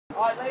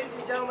Alright, ladies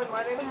and gentlemen,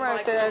 my name is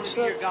Michael. I'm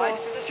your guide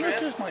for the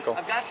trip.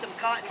 I've got some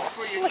cotton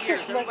for your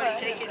ears. Everybody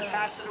take it and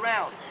pass it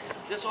around.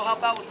 This will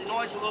help out with the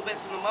noise a little bit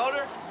from the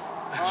motor.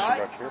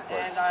 Alright?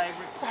 And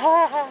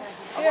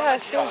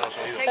let's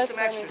take some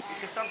extras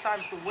because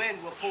sometimes the wind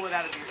will pull it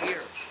out of your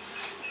ears.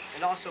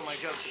 And also my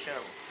jokes are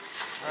terrible.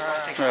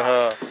 Make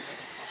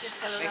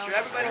sure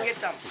everybody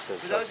gets some.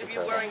 For those of you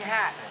wearing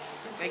hats,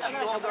 make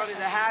sure you hold on to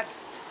the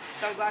hats,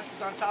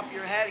 sunglasses on top of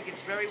your head. It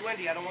gets very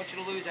windy. I don't want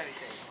you to lose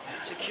anything.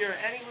 Secure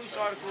any loose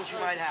articles you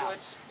might have.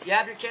 You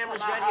have your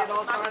cameras ready at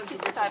all times. You'll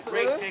get some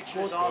great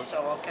pictures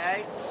also,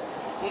 okay?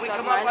 When we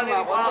come up on any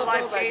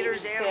wildlife,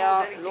 gators,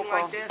 animals, anything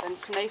like this,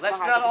 let's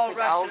not all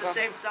rush to the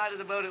same side of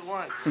the boat at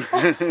once.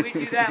 If we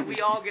do that, we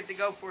all get to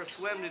go for a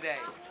swim today,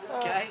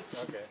 okay?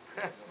 Okay.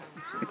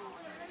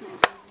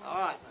 All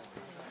right.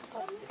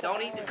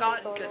 Don't eat the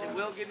cotton because it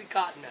will give you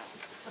cotton now.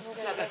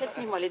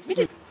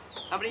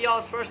 How many of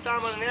y'all's first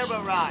time on an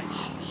airboat ride?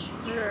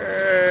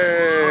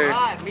 Yay!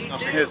 Alright, me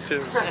too.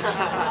 Too. I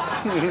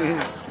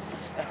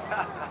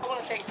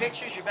want to take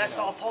pictures. You're best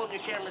off holding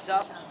your cameras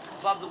up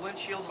above the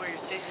windshield where you're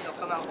sitting. They'll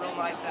come out real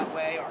nice that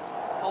way, or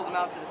hold them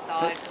out to the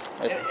side.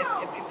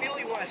 If you feel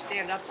you want to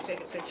stand up to take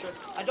a picture,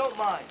 I don't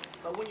mind.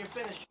 But when you're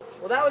finished...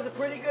 Well, that was a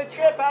pretty good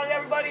trip. How did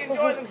everybody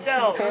enjoy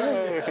themselves?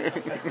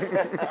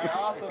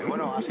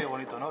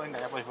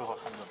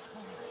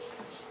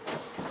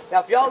 Now,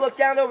 if y'all look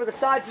down over the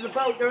sides of the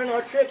boat during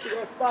our trip, you're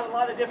going to spot a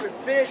lot of different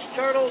fish,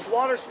 turtles,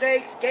 water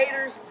snakes,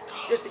 gators.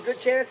 Just a good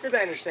chance of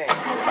anything.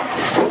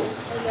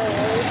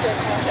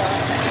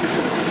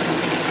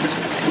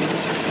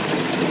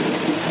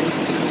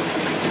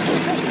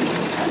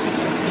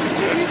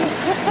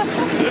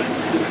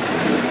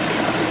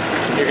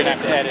 You're going to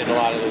have to edit a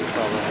lot of these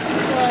probably.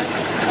 What?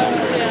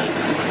 Yeah.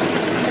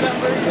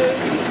 Number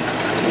 2.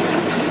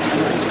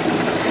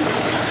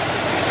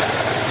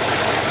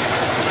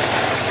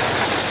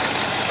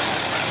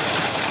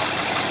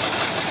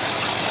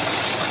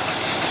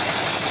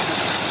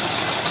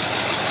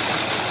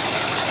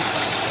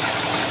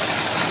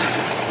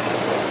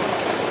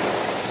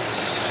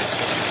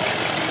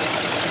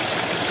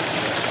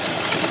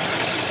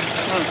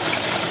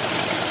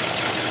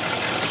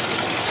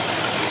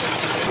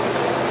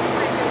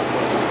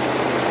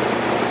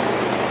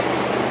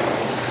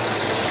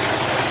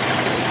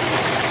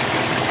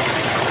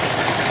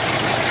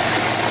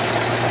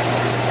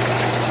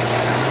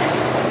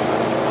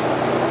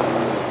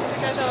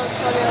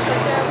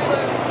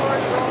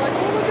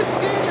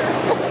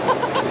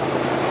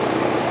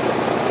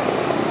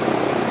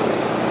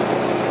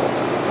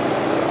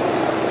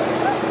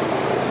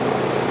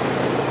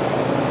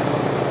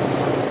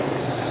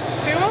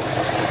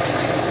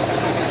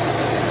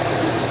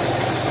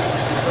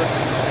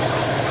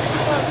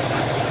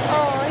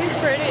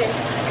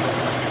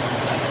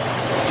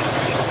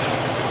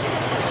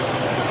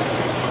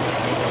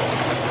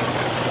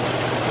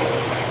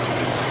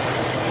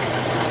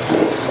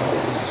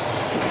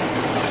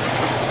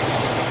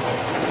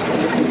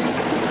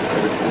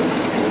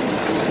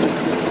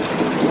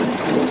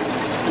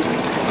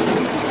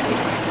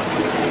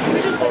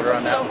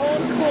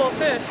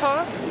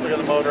 Look at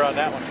the motor on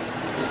that one.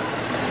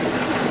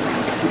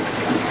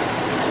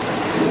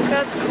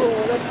 That's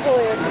cool. That's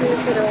pulling a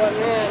 2-seater one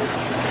man.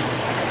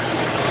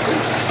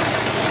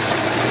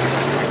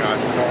 Oh my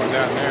gosh, we're going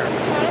down there.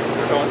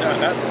 We're going down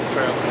that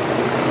trail.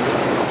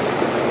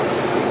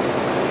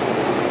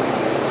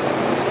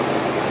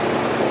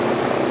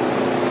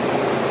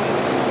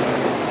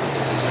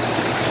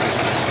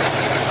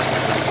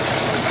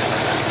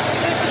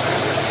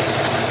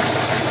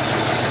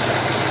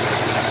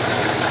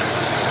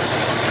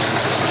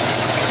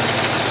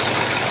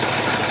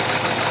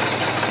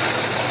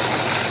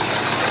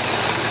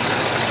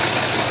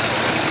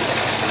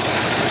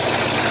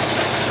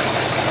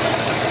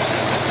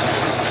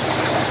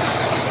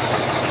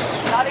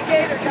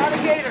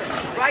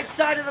 Right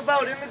side of the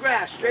boat in the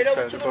grass, straight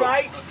over to the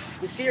right.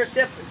 You see her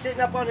sitting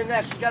up on the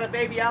nest. She's got a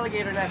baby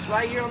alligator nest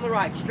right here on the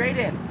right. Straight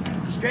in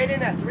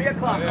at 3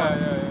 o'clock on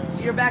us. Yeah.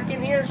 See her back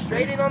in here,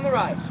 straight in on the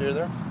right. See her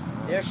there?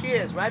 There she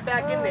is, right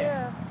back in there.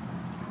 Yeah.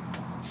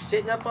 She's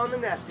sitting up on the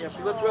nest there. If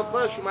you look real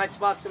close, you might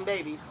spot some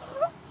babies.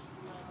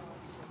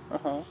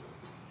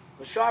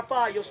 With sharp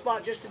eye, you'll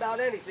spot just about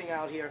anything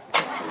out here.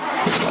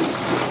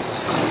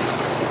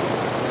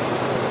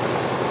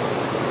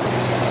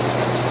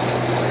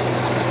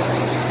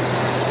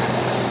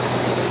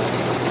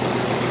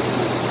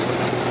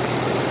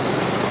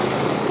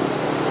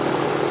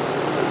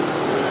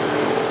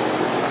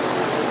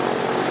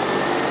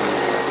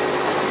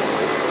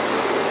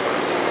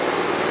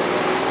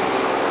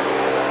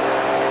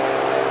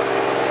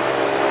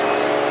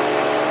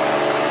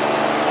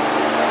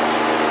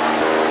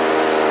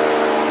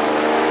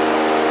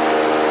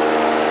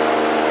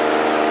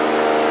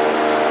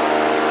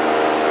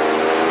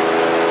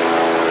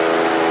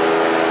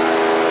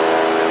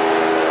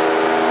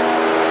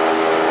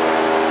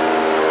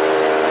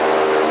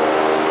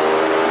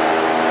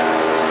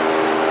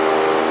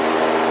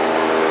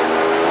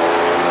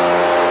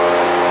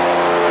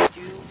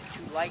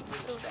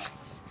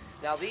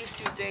 these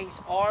two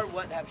things are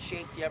what have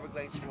shaped the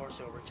Everglades for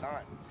us over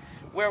time.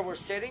 Where we're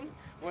sitting,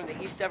 we're in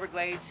the East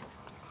Everglades.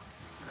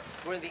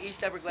 We're in the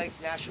East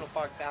Everglades National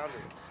Park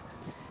boundaries.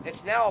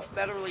 It's now a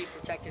federally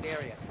protected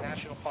area. It's a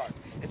national park.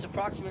 It's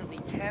approximately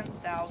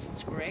 10,000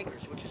 square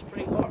acres, which is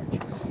pretty large.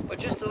 But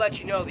just to let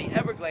you know, the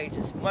Everglades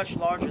is much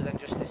larger than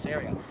just this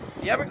area.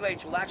 The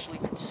Everglades will actually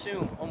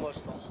consume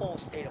almost the whole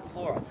state of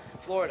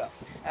Florida,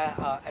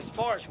 as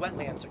far as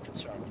wetlands are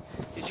concerned.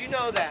 Did you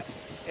know that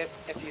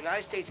if the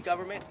United States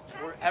government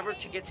were ever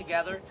to get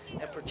together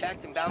and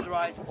protect and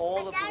boundarize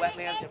all of the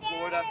wetlands in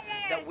Florida,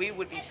 that we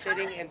would be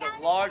sitting in the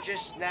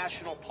largest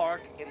national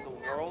park in the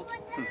world,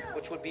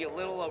 which would be a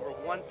little over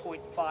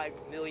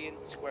 1.5 million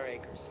square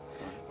acres.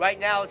 Right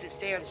now, as it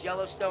stands,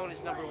 Yellowstone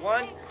is number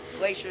 1,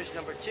 Glacier is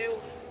number 2,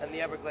 and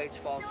the Everglades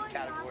falls in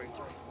category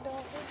 3.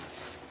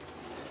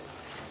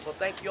 Well,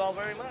 thank you all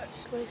very much.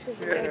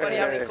 Does anybody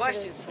have any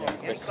questions for me?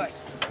 Any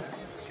questions?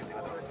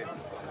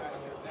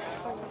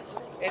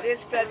 It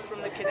is fed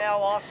from the canal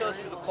also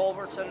through the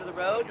culverts under the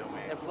road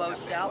and flows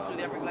south through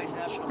the Everglades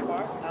National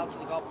Park out to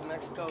the Gulf of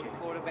Mexico and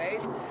Florida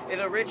Bays. It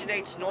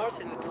originates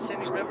north in the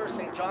Kissimmee River,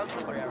 St. John's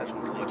River area,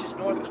 which is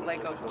north of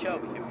Lake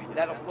Okeechobee.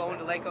 That'll flow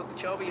into Lake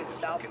Okeechobee and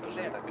south from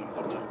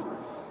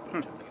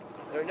there.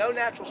 There are no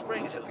natural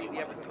springs that feed the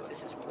Everglades.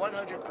 This is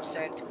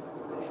 100%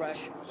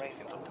 fresh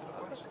rainfall.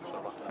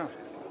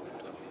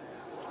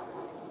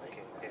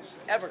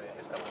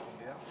 Everglades.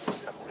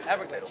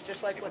 Everglades,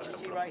 just like what you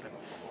see right here.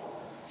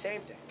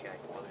 Same thing.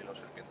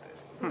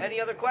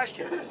 Any other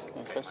questions?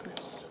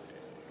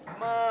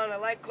 Come on, I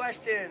like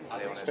questions.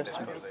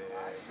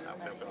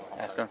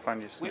 Ask them to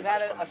find you. We've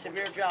had a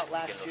severe drought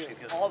last June.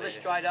 All this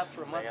dried up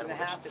for a month and a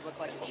half. It looked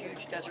like a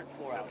huge desert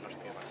floor out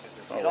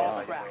here. It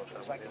all cracked. It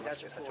was like a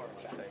desert floor,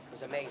 in fact. It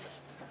was amazing.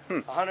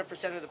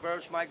 100% of the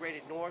birds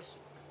migrated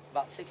north.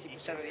 About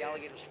 60% of the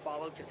alligators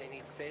followed because they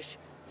need fish,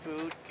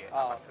 food,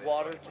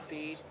 water to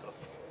feed.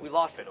 We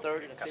lost a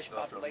third of the fish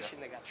population.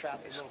 They got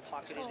trapped in little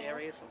pocketed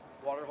areas, some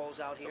water holes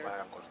out here.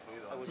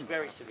 It was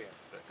very severe.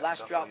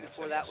 Last drought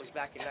before that was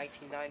back in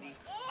 1990,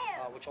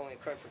 which only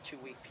occurred for a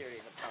 2-week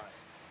period of time.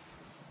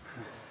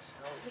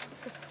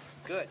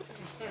 Good.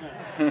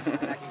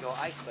 And I can go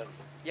ice boat.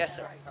 Yes,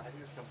 sir. How do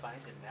you combine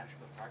the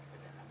national park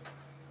with hunting?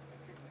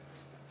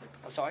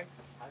 I'm sorry?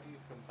 How do you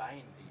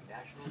combine the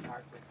national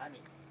park with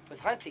hunting? With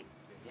hunting?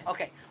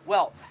 Okay,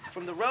 well,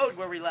 from the road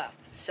where we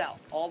left,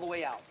 south, all the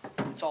way out,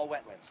 it's all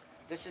wetlands.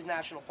 This is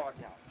national park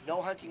now.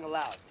 No hunting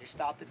allowed. They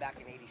stopped it back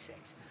in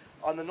 '86.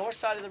 On the north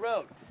side of the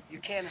road, you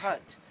can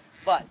hunt,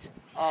 but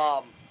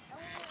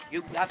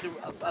you have to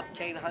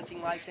obtain a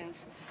hunting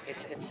license.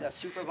 It's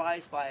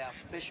supervised by a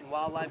Fish and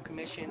Wildlife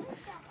Commission.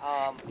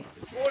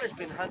 Florida's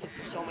been hunted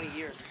for so many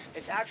years.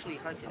 It's actually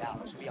hunted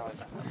out, to be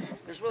honest with you.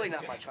 There's really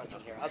not much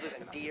hunting here, other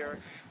than deer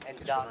and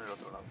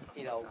ducks,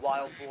 you know,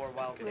 wild boar,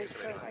 wild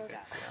pigs, things like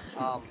that.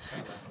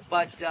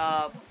 But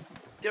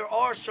there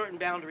are certain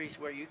boundaries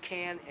where you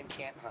can and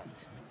can't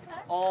hunt. It's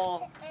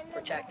all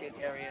protected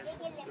areas.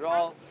 They're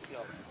all, you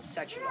know,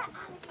 sectioned off.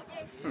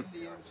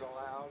 Indians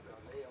allowed,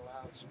 are they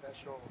allowed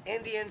special?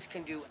 Indians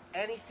can do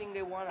anything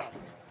they want out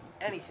here.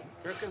 Anything.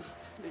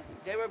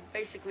 They were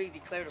basically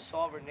declared a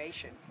sovereign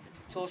nation.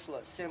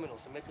 Tulsa,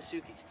 Seminoles, and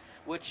Miccosukes,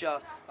 which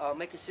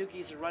Miccosukee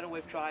is a runaway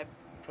tribe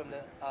from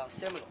the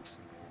Seminoles.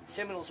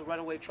 Seminoles are a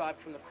runaway tribe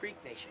from the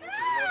Creek Nation, which is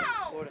a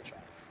northern Florida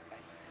tribe.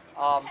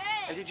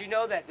 And did you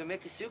know that the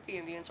Miccosukee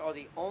Indians are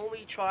the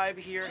only tribe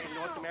here in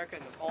North America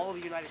and all of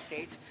the United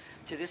States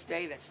to this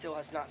day that still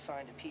has not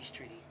signed a peace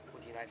treaty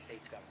with the United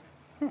States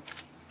government?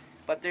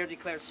 But they're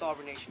declared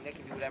sovereign nation. They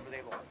can do whatever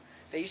they want.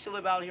 They used to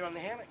live out here on the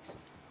hammocks.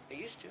 They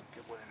used to.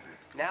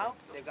 Now,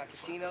 they've got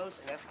casinos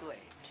and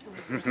Escalades.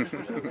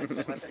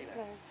 Must be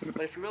nice.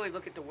 But if you really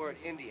look at the word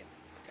Indian,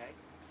 okay,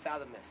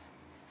 fathom this.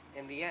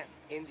 In the end,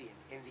 Indian,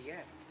 in the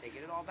end, they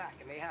get it all back,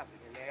 and they have it,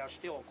 and they are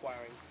still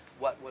acquiring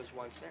what was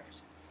once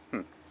theirs.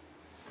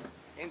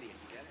 Indian,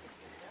 you get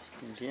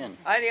it? Indian.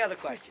 Any other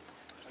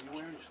questions? Are you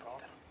wearing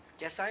scarf?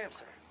 Yes, I am,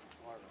 sir.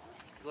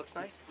 It looks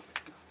nice.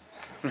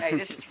 Hey,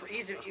 this is for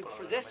easy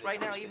for this right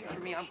now. Even for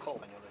me, I'm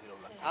cold.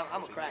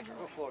 I'm a cracker.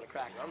 I'm a Florida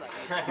cracker. I'm not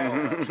used to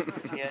this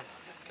cold. Yeah.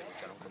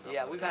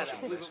 Yeah, we've had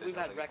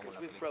records.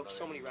 We've broke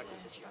so many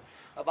records this year.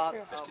 About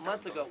a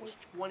month ago, it was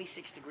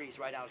 26 degrees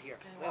right out here.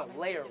 We had a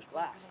layer of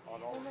glass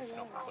on all of this.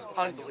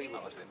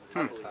 Unbelievable.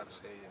 Unbelievable.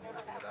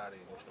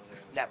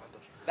 Never.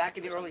 Back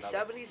in the early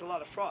 70s, a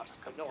lot of frost,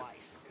 but no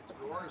ice.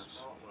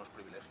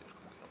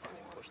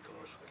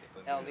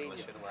 El Nino.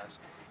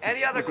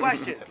 Any other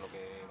questions?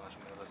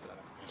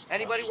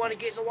 Anybody want to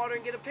get in the water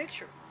and get a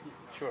picture?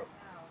 Sure.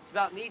 It's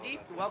about knee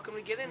deep. You're welcome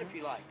to get in if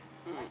you like.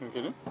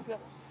 Get in?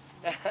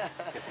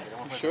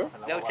 Sure.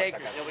 No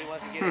takers. Nobody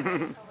wants to get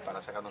in.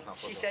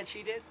 She said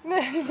she did.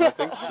 I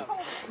think so.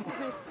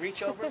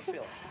 Reach over and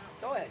feel it.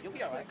 Go ahead. You'll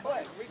be all right. Go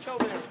ahead. Reach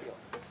over there and feel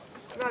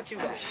it. Not too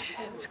bad.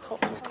 It's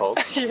cold. It's cold?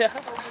 Yeah.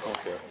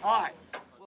 Okay. All right.